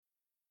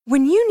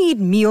When you need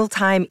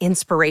mealtime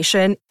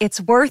inspiration,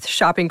 it's worth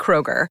shopping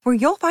Kroger, where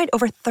you'll find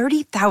over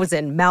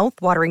 30,000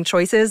 mouth-watering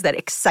choices that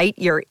excite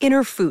your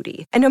inner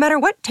foodie. And no matter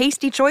what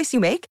tasty choice you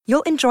make,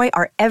 you'll enjoy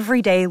our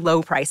everyday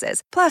low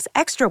prices, plus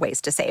extra ways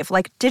to save,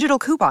 like digital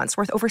coupons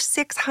worth over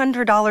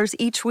 $600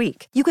 each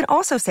week. You can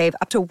also save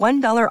up to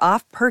 $1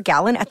 off per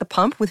gallon at the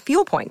pump with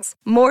fuel points.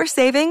 More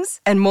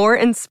savings and more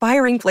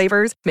inspiring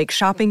flavors make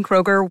shopping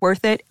Kroger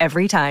worth it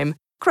every time.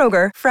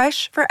 Kroger,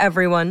 fresh for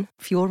everyone.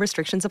 Fuel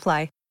restrictions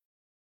apply.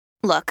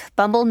 Look,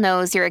 Bumble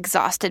knows you're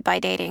exhausted by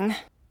dating.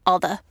 All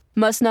the,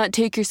 must not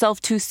take yourself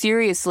too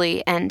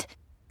seriously, and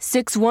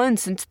 6'1"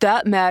 since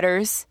that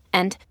matters,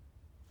 and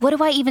what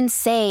do I even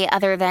say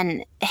other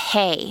than,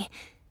 hey?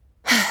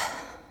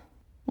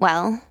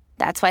 Well,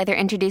 that's why they're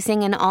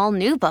introducing an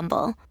all-new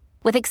Bumble,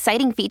 with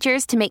exciting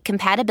features to make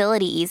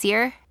compatibility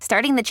easier,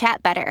 starting the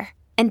chat better,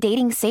 and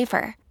dating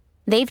safer.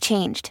 They've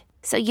changed,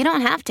 so you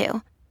don't have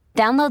to.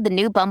 Download the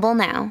new Bumble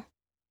now.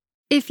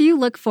 If you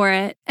look for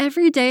it,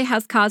 every day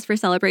has cause for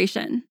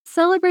celebration.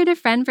 Celebrate a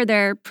friend for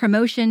their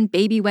promotion,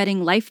 baby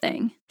wedding, life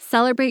thing.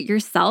 Celebrate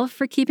yourself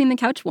for keeping the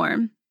couch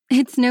warm.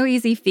 It's no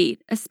easy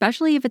feat,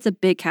 especially if it's a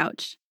big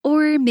couch.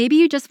 Or maybe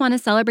you just want to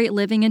celebrate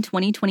living in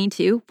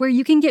 2022, where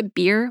you can get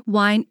beer,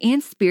 wine,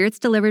 and spirits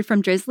delivered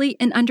from Drizzly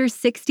in under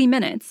 60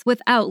 minutes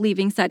without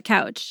leaving said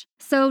couch.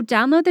 So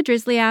download the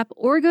Drizzly app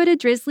or go to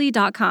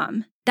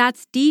drizzly.com.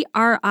 That's DRIZLY.com.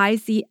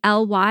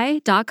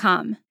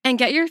 And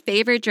get your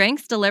favorite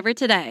drinks delivered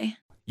today.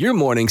 Your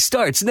morning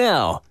starts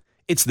now.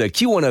 It's the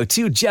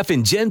Q102 Jeff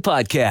and Jen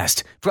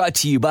podcast, brought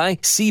to you by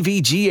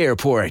CVG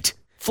Airport.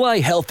 Fly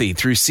healthy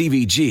through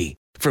CVG.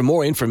 For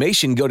more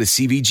information, go to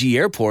CVG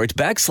Airport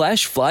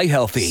 /fly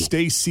healthy.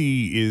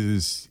 Stacy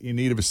is in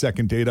need of a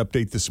second date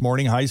update this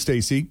morning. Hi,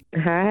 Stacy.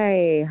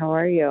 Hi, how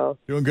are you?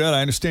 Doing good.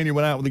 I understand you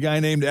went out with a guy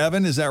named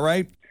Evan. Is that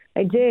right?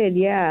 I did,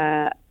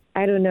 yeah.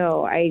 I don't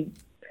know. I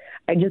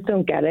just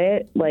don't get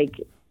it. Like,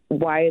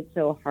 why it's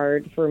so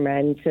hard for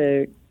men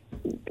to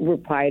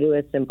reply to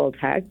a simple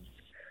text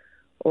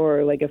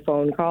or like a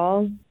phone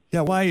call.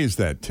 Yeah, why is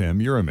that,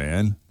 Tim? You're a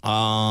man.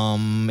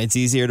 It's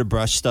easier to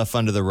brush stuff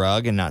under the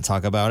rug and not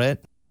talk about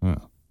it. Huh.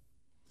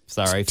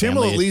 Sorry, Tim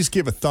will at least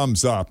give a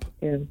thumbs up.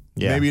 Yeah.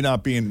 Maybe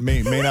not being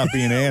may not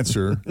be an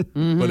answer,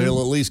 but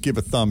he'll at least give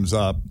a thumbs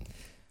up.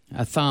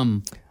 A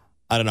thumb.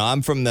 I don't know.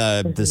 I'm from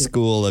the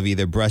school of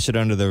either brush it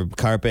under the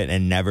carpet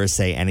and never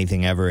say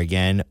anything ever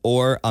again,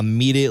 or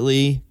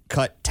immediately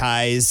cut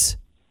ties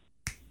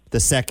the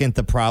second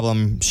the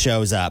problem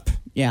shows up.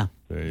 Yeah.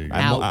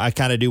 I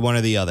kind of do one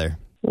or the other.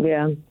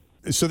 Yeah.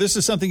 So this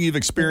is something you've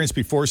experienced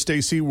before,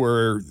 Stacy,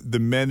 where the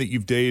men that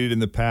you've dated in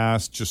the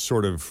past just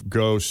sort of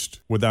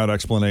ghost without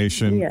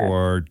explanation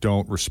or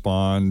don't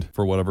respond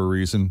for whatever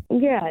reason?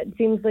 Yeah, it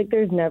seems like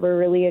there's never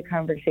really a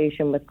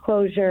conversation with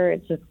closure.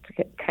 It's just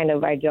kind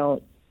of,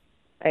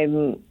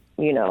 I'm,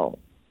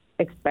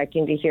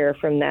 expecting to hear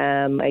from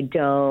them. I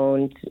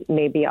don't.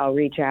 Maybe I'll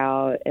reach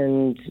out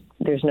and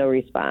there's no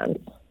response.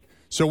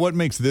 So what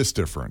makes this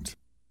different?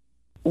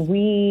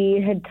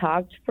 We had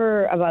talked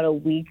for about a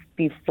week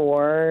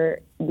before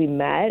we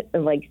met,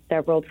 like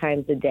several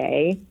times a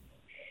day.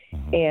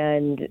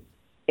 And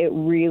it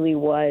really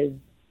was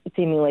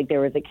seeming like there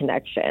was a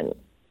connection.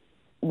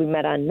 We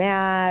met on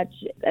Match,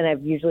 and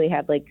I've usually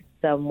had like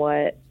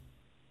somewhat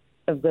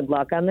of good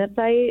luck on that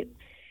site.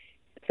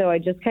 So I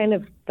just kind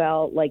of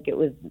felt like it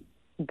was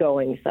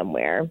going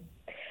somewhere.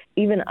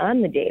 Even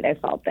on the date, I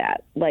felt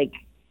that. Like,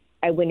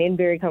 I went in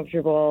very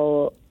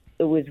comfortable.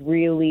 It was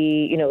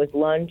really, it was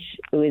lunch.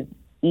 It was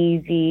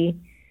easy.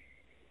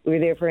 We were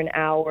there for an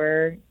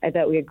hour. I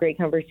thought we had great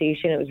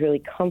conversation. It was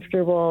really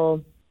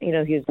comfortable. He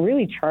was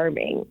really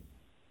charming.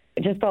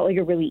 It just felt like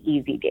a really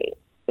easy date.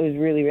 It was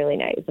really, really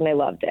nice, and I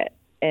loved it.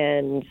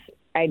 And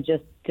I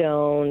just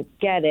don't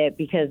get it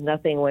because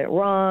nothing went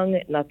wrong.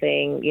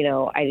 Nothing,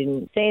 I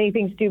didn't say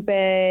anything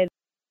stupid.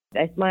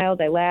 I smiled,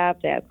 I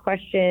laughed, I asked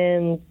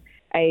questions.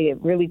 I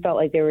really felt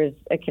like there was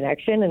a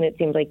connection, and it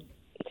seemed like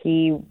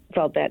he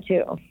felt that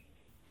too.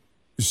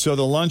 So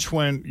the lunch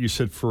went, you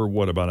said, for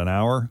what, about an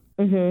hour?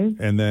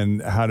 Mm-hmm. And then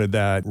how did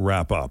that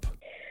wrap up?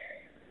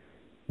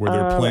 Were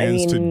there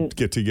plans to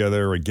get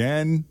together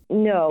again?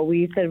 No,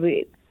 we said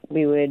we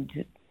would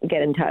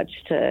get in touch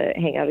to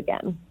hang out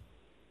again.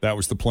 That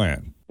was the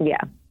plan?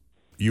 Yeah.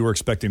 You were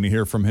expecting to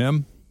hear from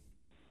him?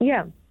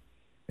 Yeah.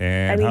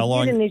 And how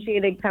long? He had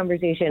initiated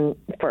conversation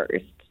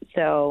first.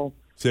 So.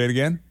 Say it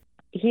again?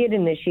 He had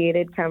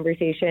initiated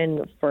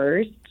conversation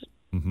first.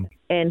 Mm-hmm.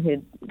 And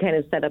had kind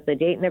of set up the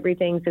date and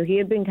everything. So he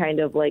had been kind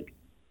of like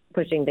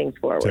pushing things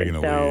forward. Taking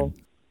the lead.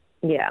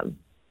 Yeah.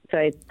 So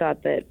I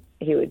thought that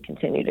he would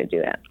continue to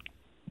do that.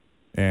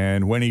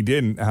 And when he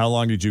didn't, how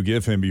long did you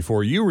give him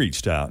before you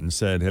reached out and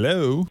said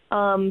hello?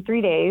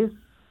 3 days.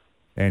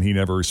 And he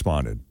never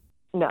responded?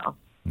 No.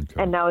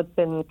 Okay. And now it's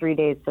been 3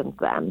 days since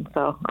then.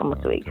 So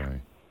almost a week.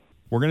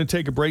 We're going to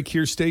take a break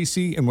here,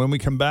 Stacy, and when we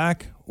come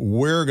back,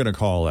 we're going to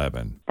call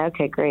Evan.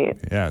 Okay, great.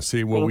 Yeah,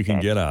 see what we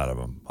can get out of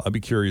him. I'd be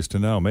curious to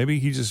know. Maybe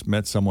he just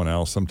met someone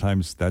else.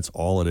 Sometimes that's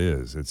all it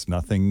is. It's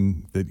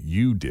nothing that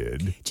you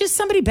did. Just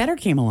somebody better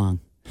came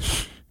along.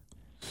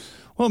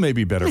 Well,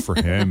 maybe better for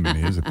him in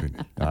his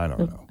opinion. I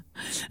don't know.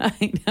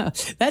 I know.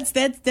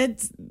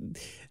 That's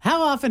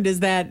how often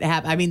does that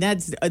happen? I mean,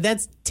 that's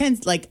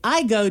tends like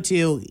I go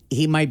to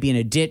he might be in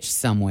a ditch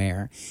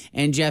somewhere,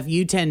 and Jeff,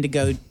 you tend to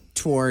go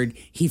toward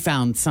he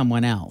found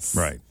someone else.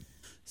 Right.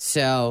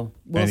 So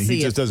we'll see. And he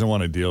just doesn't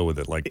want to deal with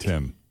it like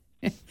Tim.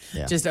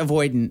 Just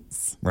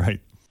avoidance. Right.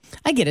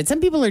 I get it.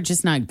 Some people are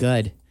just not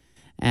good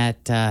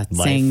at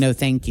saying no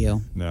thank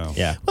you. No.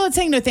 Yeah. Well, it's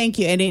saying no thank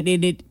you. And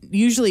it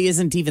usually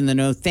isn't even the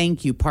no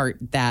thank you part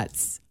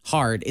that's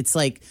hard. It's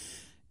like,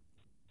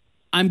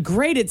 I'm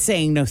great at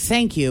saying no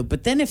thank you,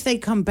 but then if they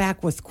come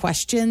back with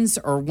questions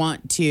or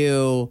want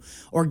to,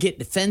 or get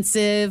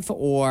defensive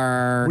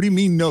or... What do you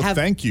mean no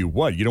thank you?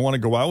 What, you don't want to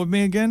go out with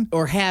me again?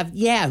 Or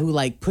who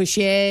like push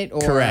it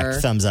or...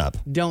 Correct. Thumbs up.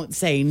 Don't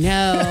say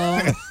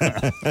no.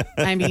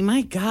 I mean,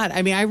 my God.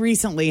 I mean, I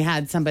recently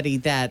had somebody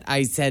that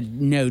I said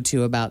no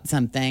to about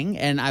something,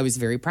 and I was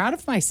very proud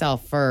of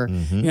myself for,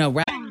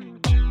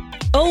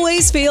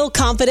 Always feel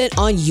confident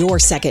on your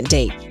second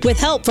date. With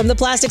help from the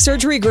Plastic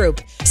Surgery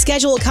Group.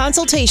 Schedule a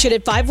consultation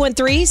at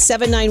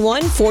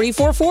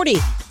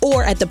 513-791-4440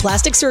 or at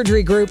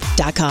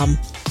theplasticsurgerygroup.com.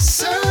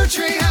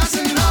 Surgery has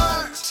an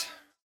art.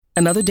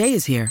 Another day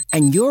is here,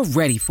 and you're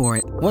ready for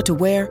it. What to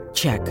wear?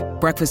 Check.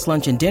 Breakfast,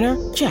 lunch, and dinner?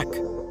 Check.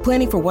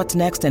 Planning for what's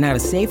next and how to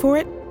save for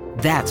it?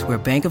 That's where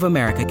Bank of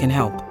America can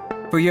help.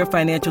 For your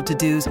financial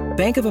to-dos,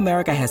 Bank of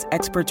America has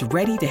experts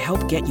ready to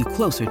help get you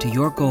closer to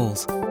your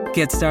goals.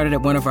 Get started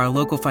at one of our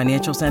local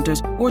financial centers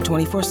or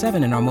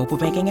 24/7 in our mobile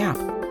banking app.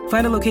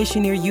 Find a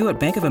location near you at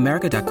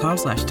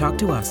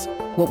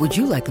bankofamerica.com/talktous. What would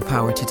you like the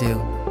power to do?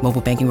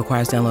 Mobile banking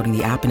requires downloading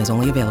the app and is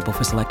only available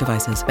for select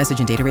devices. Message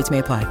and data rates may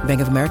apply.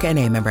 Bank of America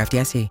N.A., member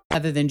FDIC.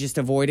 Rather than just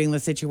avoiding the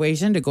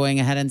situation to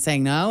going ahead and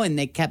saying no, and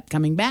they kept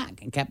coming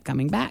back and kept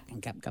coming back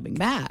and kept coming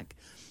back.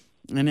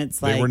 And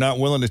it's like... They were not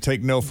willing to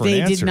take no for an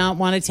answer. They did not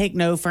want to take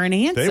no for an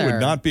answer. They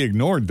would not be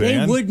ignored,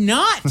 Dan. They would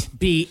not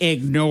be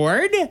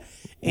ignored.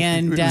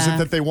 And is it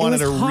that they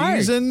wanted a hard.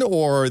 reason,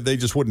 or they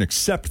just wouldn't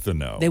accept the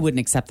no? They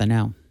wouldn't accept the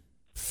no.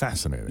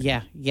 Fascinating.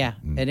 Yeah.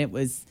 And it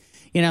was,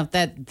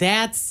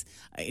 that's,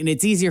 and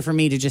it's easier for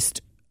me to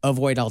just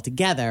avoid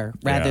altogether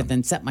rather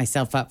than set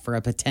myself up for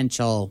a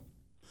potential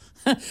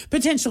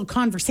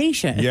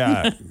conversation.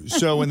 Yeah.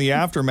 So in the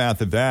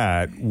aftermath of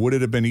that, would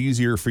it have been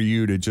easier for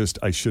you to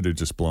I should have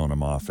just blown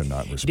him off and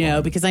not responded?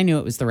 No, because I knew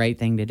it was the right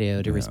thing to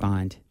do, to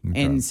respond.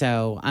 Okay. And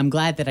so I'm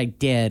glad that I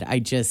did.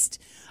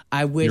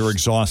 I wish... You're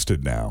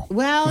exhausted now.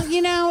 Well,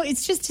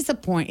 it's just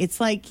disappointing. It's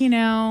like,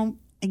 I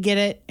get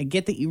it. I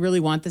get that you really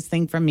want this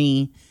thing from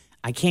me.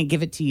 I can't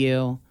give it to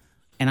you,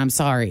 and I'm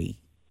sorry.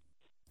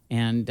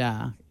 And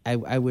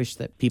I wish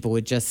that people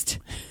would just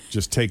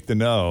take the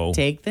no.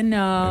 Take the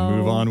no. And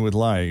move on with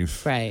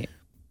life. Right.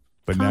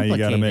 But now you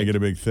got to make it a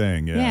big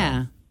thing.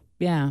 Yeah.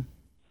 And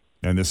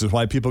this is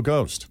why people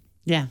ghost.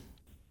 Yeah.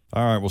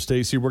 All right. Well,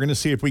 Stacey, we're going to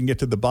see if we can get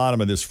to the bottom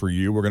of this for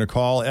you. We're going to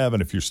call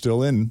Evan if you're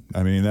still in.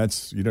 I mean,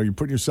 that's, you're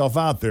putting yourself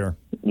out there.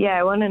 Yeah,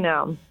 I want to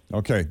know.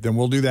 Okay. Then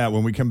we'll do that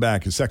when we come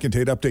back. A second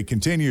date update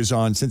continues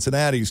on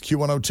Cincinnati's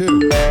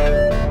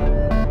Q102.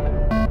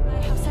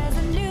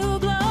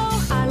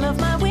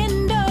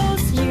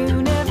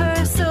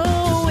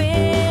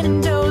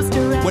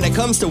 When it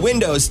comes to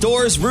windows,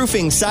 doors,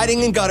 roofing,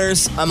 siding, and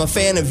gutters, I'm a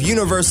fan of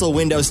Universal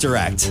Windows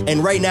Direct.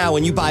 And right now,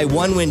 when you buy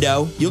one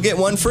window, you'll get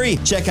one free.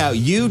 Check out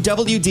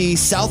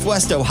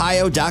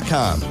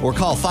uwdsouthwestohio.com or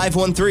call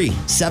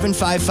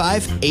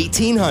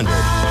 513-755-1800.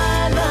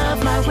 I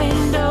love my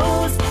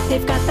windows.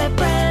 They've got that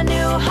brand new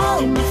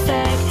home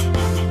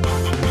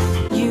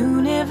effect.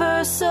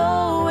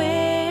 Universal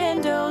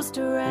Windows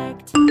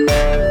Direct.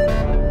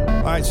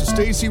 All right, so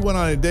Stacey went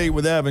on a date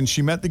with Evan.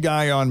 She met the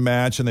guy on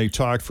Match, and they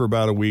talked for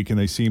about a week, and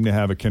they seemed to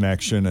have a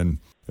connection, and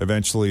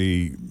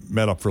eventually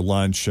met up for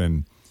lunch.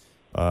 And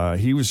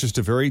he was just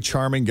a very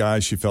charming guy.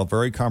 She felt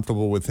very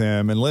comfortable with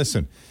him. And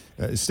listen,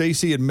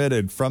 Stacey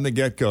admitted from the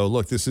get-go,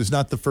 look, this is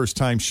not the first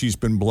time she's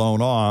been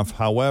blown off.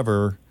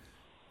 However,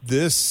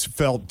 this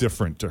felt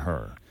different to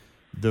her.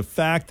 The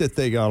fact that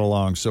they got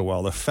along so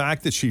well, the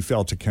fact that she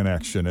felt a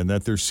connection and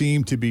that there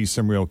seemed to be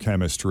some real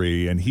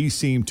chemistry and he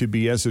seemed to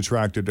be as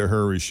attracted to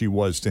her as she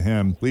was to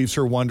him, leaves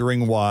her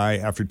wondering why,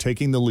 after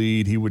taking the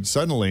lead, he would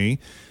suddenly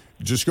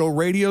just go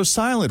radio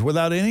silent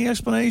without any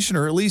explanation,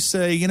 or at least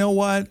say, you know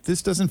what,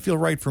 this doesn't feel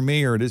right for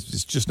me, or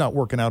it's just not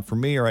working out for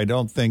me, or I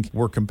don't think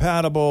we're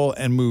compatible,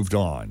 and moved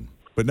on.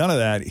 But none of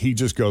that, he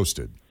just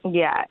ghosted.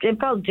 Yeah, it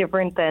felt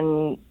different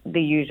than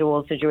the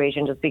usual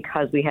situation just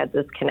because we had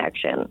this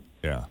connection.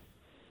 Yeah.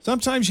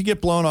 Sometimes you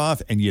get blown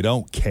off and you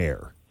don't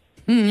care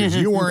because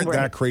you weren't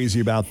that crazy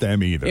about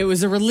them either. It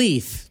was a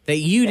relief that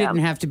you didn't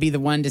have to be the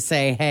one to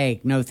say, hey,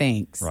 no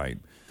thanks. Right.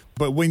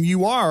 But when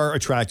you are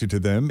attracted to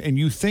them and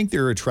you think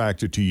they're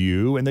attracted to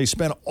you and they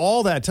spend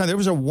all that time, there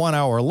was a 1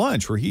 hour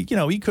lunch where he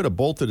could have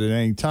bolted at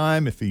any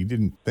time if he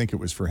didn't think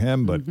it was for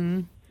him. But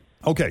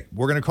okay,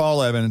 we're going to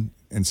call Evan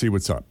and see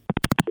what's up.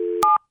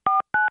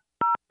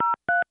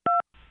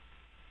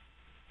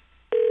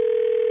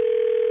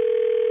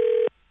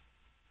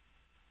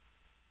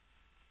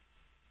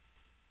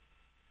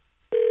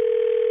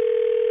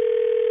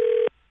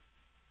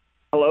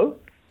 Hello?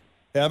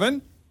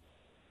 Evan?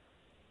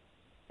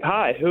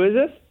 Hi, who is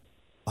this?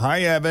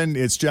 Hi, Evan.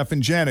 It's Jeff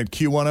and Jen at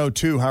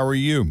Q102. How are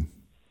you?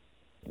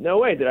 No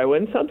way. Did I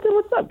win something?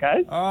 What's up,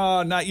 guys?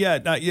 Not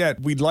yet.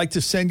 We'd like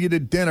to send you to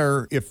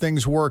dinner if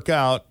things work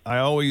out. I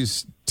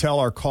always tell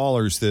our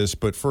callers this,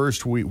 but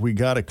first we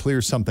got to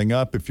clear something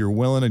up. If you're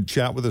willing to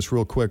chat with us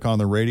real quick on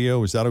the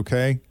radio, is that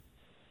okay?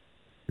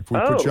 If we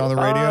put you on the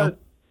radio?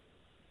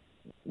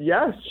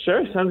 Yeah,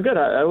 sure. Sounds good.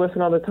 I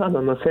listen all the time.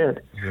 I'm a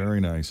fan.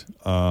 Very nice.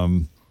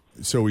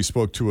 So we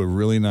spoke to a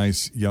really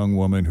nice young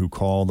woman who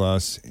called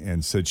us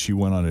and said she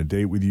went on a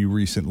date with you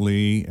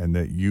recently and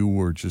that you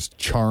were just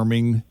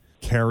charming,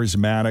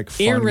 charismatic,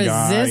 fun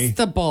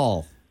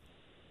irresistible guy.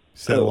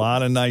 Said a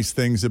lot of nice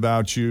things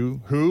about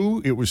you.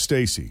 Who? It was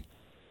Stacy.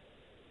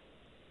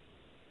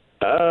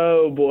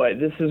 Oh, boy.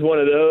 This is one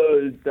of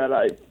those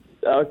that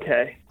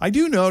okay. I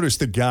do notice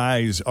the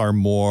guys are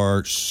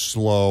more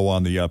slow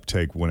on the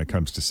uptake when it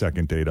comes to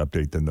second date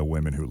update than the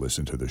women who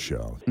listen to the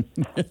show.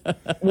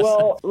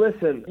 Well,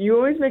 listen, you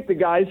always make the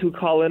guys who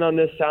call in on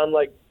this sound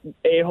like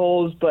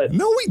a-holes, but...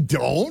 No, we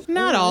don't.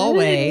 Not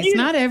always.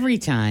 Not every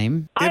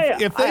time.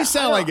 If they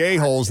sound like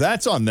a-holes,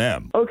 that's on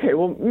them. Okay,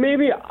 well,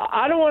 maybe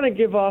I don't want to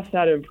give off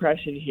that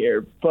impression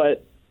here,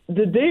 but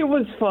the date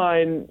was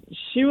fine.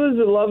 She was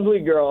a lovely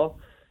girl.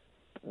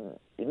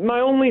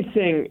 My only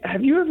thing,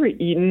 have you ever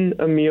eaten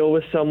a meal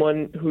with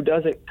someone who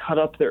doesn't cut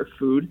up their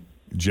food?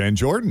 Jen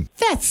Jordan.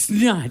 That's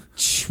not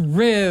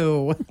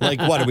true. Like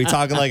what? Are we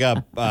talking like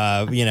a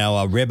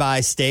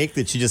ribeye steak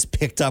that she just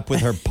picked up with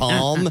her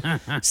palm,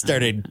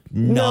 started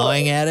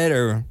gnawing at it,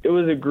 or? It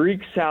was a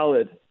Greek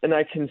salad, and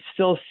I can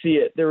still see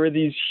it. There were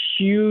these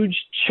huge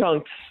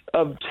chunks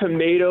of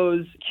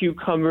tomatoes,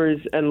 cucumbers,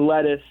 and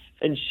lettuce,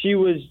 and she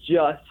was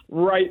just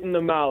right in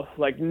the mouth,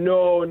 like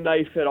no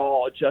knife at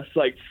all, just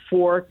like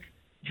fork,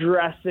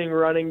 dressing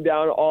running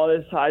down all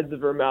the sides of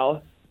her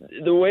mouth.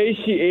 The way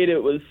she ate it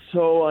was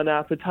so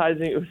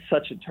unappetizing. It was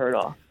such a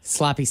turnoff.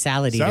 Sloppy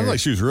salad eater. Sounds like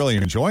she was really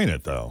enjoying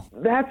it, though.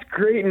 That's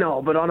great and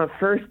all, but on a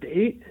first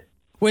date?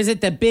 Was it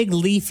the big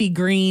leafy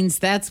greens?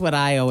 That's what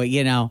I owe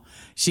it,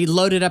 She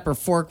loaded up her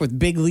fork with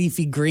big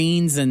leafy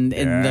greens, and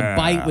the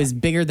bite was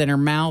bigger than her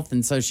mouth,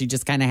 and so she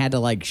just kind of had to,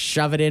 like,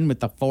 shove it in with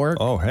the fork.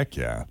 Oh, heck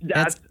yeah.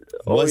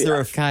 Was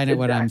there kind of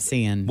what I'm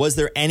seeing. Was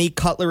there any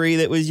cutlery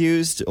that was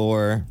used,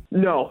 or?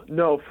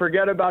 No.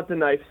 Forget about the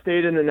knife.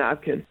 Stayed in the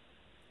napkin.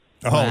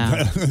 Oh,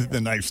 wow. The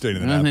knife stayed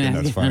in the napkin.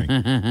 That's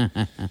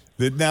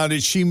funny. Now,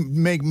 did she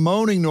make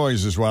moaning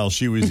noises while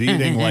she was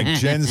eating, like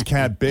Jen's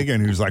cat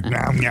Biggin, who's like,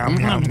 nom, nom,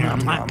 nom, nom,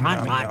 nom,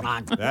 nom,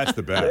 nom. That's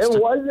the best.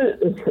 It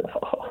wasn't.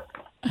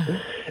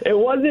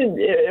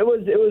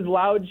 It was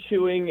loud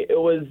chewing. It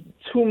was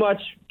too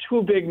much,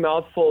 too big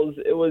mouthfuls.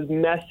 It was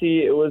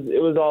messy. It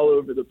was all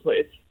over the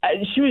place.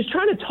 And she was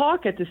trying to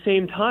talk at the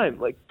same time,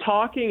 like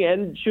talking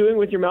and chewing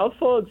with your mouth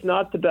full. It's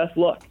not the best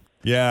look.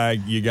 Yeah,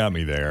 you got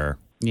me there.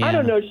 Yeah. I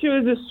don't know. She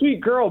was a sweet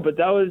girl, but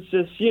that was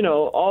just,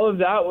 all of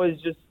that was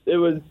just, it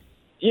was,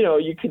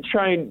 you could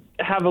try and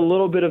have a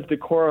little bit of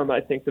decorum.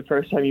 I think the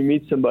first time you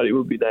meet somebody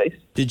would be nice.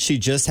 Did she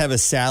just have a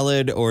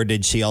salad, or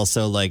did she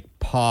also like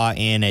paw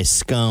in a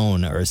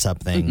scone or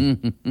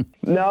something?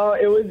 No,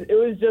 it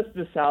was just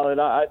the salad.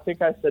 I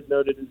think I said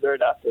no to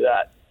dessert after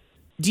that.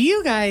 Do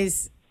you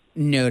guys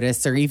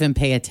notice or even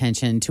pay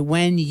attention to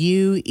when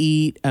you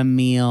eat a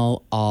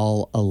meal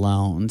all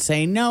alone?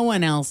 Say no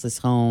one else is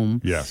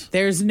home. Yes.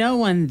 There's no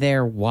one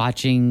there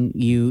watching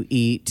you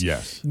eat.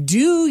 Yes.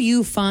 Do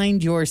you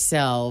find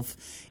yourself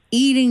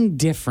eating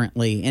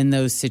differently in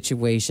those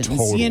situations?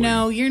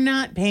 Totally. You're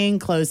not paying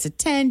close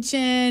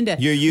attention.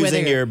 You're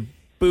using your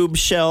boob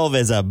shelf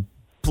as a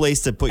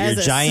place to put as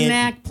your a giant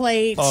snack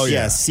plate. Oh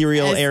yeah,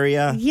 cereal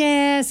area.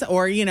 Yes,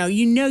 or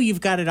you've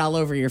got it all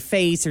over your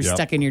face or Yep.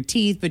 stuck in your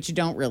teeth, but you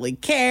don't really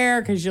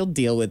care because you'll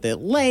deal with it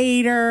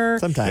later.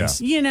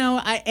 Sometimes.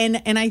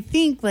 I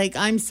think like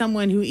I'm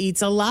someone who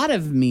eats a lot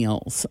of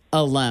meals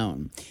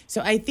alone.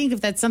 So I think if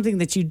that's something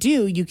that you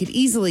do, you could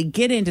easily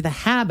get into the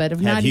habit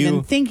of not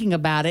even thinking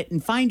about it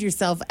and find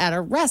yourself at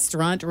a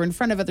restaurant or in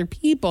front of other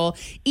people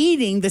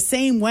eating the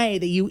same way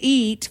that you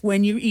eat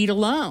when you eat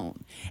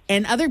alone.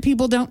 And other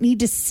people don't need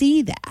to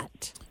see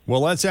that.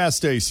 Well, let's ask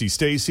Stacy.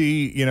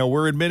 Stacy,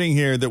 we're admitting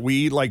here that we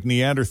eat like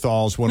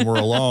Neanderthals when we're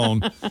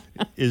alone.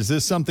 Is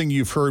this something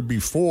you've heard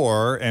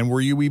before, and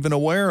were you even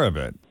aware of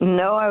it?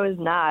 No, I was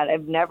not.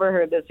 I've never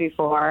heard this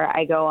before.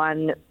 I go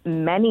on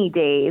many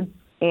dates,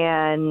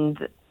 and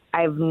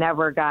I've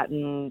never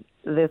gotten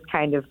this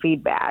kind of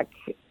feedback.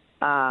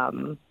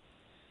 I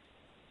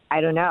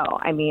don't know.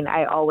 I mean,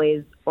 I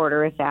always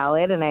order a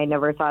salad, and I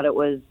never thought it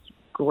was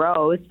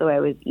gross, so I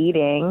was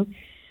eating.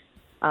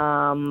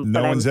 No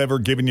one's ever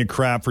given you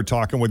crap for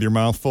talking with your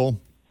mouth full?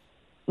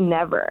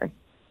 Never.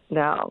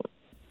 No.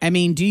 I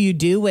mean, do you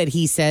do what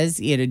he says?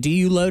 Do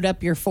you load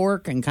up your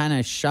fork and kind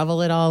of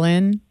shovel it all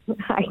in?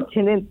 I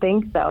didn't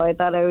think so. I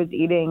thought I was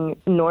eating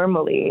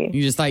normally.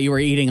 You just thought you were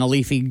eating a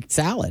leafy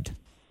salad.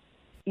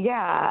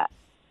 Yeah.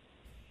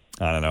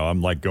 I don't know.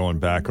 I'm like going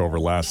back over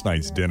last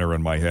night's dinner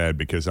in my head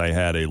because I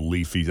had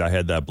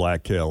that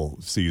black kale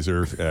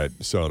Caesar at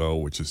Soto,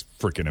 which is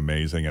freaking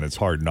amazing, and it's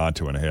hard not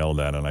to inhale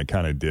that, and I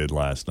kind of did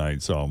last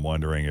night, so I'm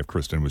wondering if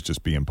Kristen was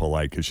just being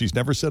polite because she's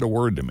never said a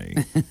word to me.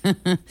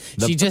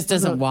 She just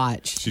doesn't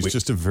watch. She's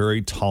just a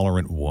very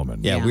tolerant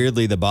woman. Yeah,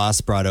 weirdly, the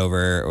boss brought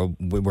over,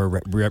 we're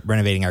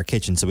renovating our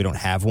kitchen, so we don't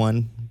have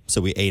one. So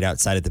we ate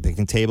outside at the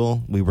picnic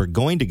table. We were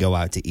going to go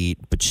out to eat,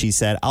 but she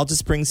said, I'll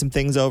just bring some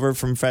things over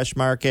from Fresh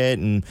Market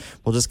and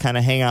we'll just kind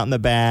of hang out in the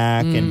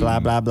back and blah,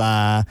 blah,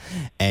 blah.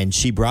 And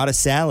she brought a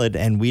salad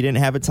and we didn't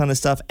have a ton of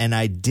stuff. And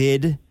I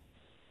did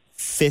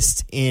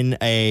fist in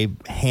a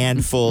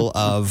handful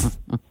of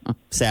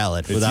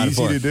salad without a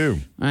fork. It's easy to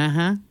do.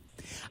 Uh-huh.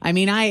 I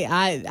mean,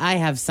 I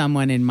have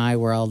someone in my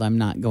world, I'm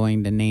not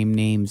going to name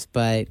names,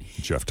 but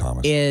Jeff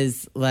Thomas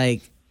is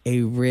like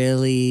a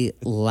really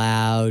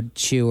loud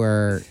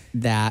chewer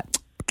that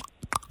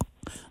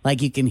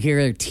like you can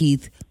hear their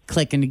teeth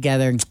clicking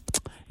together and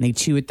they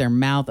chew with their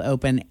mouth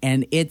open.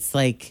 And it's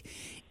like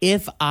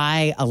if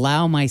I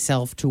allow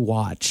myself to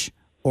watch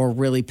or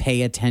really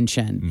pay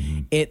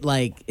attention,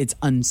 it's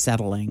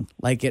unsettling.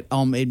 Like it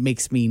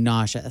makes me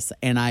nauseous,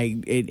 and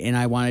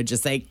I want to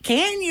just say,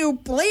 "Can you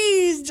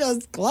please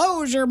just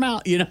close your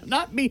mouth?"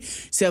 Not me.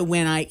 So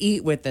when I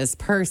eat with this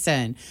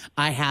person,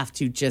 I have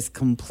to just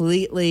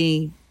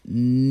completely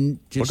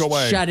just look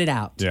away. Shut it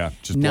out. Yeah,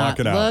 just not block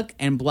it out. Look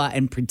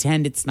and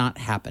pretend it's not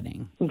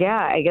happening.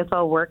 Yeah, I guess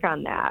I'll work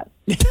on that.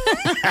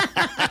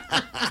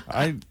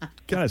 I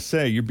gotta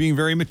say, you're being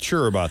very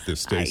mature about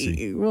this,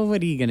 Stacey. Well,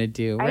 what are you gonna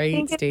do, I right,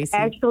 think Stacey? it's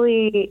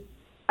actually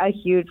a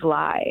huge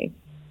lie.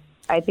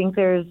 I think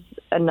there's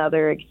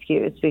another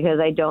excuse because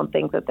I don't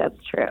think that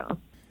that's true.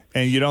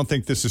 And you don't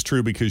think this is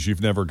true because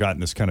you've never gotten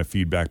this kind of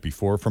feedback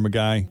before from a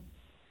guy?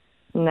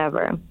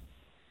 Never.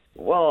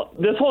 Well,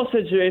 this whole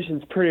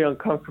situation's pretty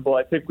uncomfortable.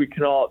 I think we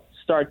can all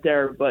start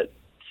there. But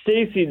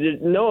Stacey,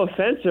 no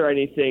offense or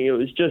anything. It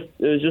was just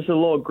a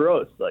little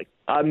gross. Like,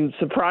 I'm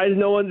surprised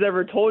no one's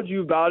ever told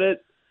you about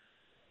it.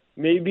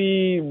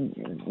 Maybe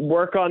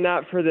work on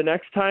that for the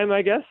next time,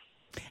 I guess.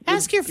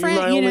 Ask your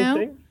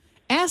friend,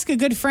 ask a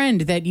good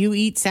friend that you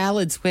eat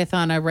salads with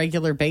on a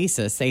regular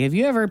basis. Say, have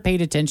you ever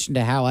paid attention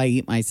to how I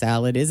eat my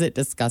salad? Is it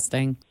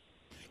disgusting?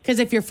 Because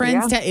if your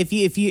friends,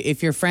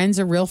 if your friends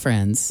are real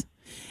friends,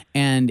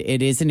 and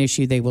it is an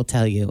issue, they will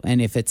tell you.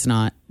 And if it's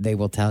not, they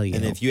will tell you.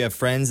 And if you have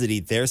friends that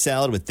eat their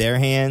salad with their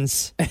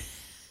hands,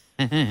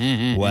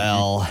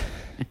 well.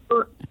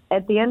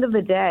 At the end of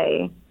the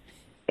day,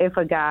 if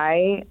a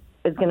guy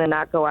is going to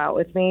not go out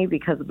with me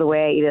because of the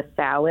way I eat a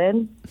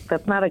salad,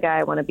 that's not a guy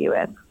I want to be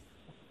with.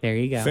 There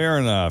you go. Fair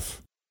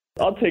enough.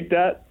 I'll take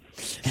that.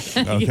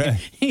 Okay.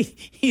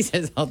 He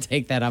says, I'll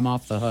take that. I'm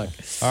off the hook.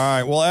 All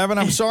right. Well, Evan,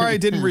 I'm sorry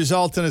it didn't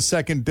result in a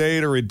second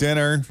date or a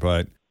dinner,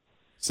 but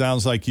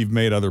sounds like you've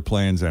made other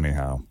plans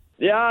anyhow.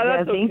 Yeah,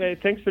 that's okay.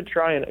 Thanks for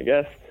trying, I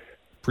guess.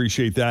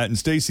 Appreciate that. And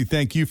Stacey,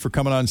 thank you for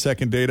coming on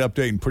Second Date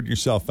Update and putting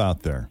yourself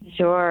out there.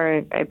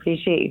 Sure. I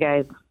appreciate you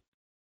guys.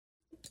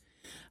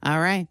 All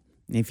right.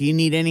 If you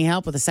need any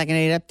help with a Second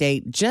Date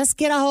Update, just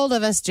get a hold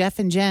of us, Jeff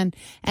and Jen,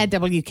 at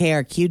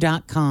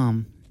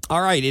WKRQ.com.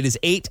 All right, it is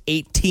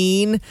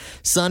 8:18.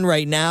 Sun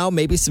right now,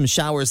 maybe some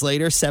showers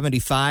later,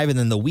 75, and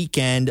then the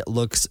weekend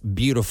looks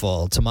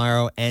beautiful.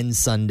 Tomorrow and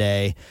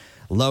Sunday,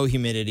 low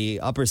humidity,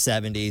 upper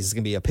 70s. It's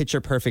going to be a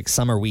picture-perfect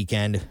summer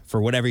weekend for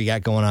whatever you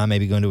got going on,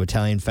 maybe going to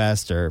Italian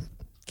Fest or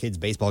kids'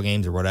 baseball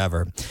games or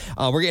whatever.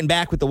 We're getting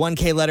back with the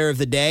 1K letter of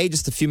the day,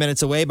 just a few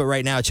minutes away, but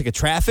right now, check a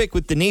traffic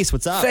with Denise.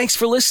 What's up? Thanks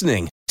for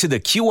listening to the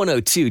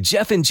Q102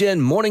 Jeff and Jen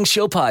Morning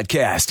Show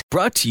podcast,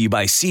 brought to you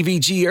by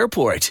CVG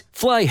Airport.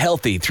 Fly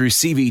healthy through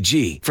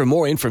CVG. For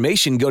more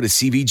information, go to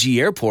CVG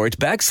Airport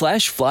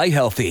 /fly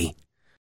healthy.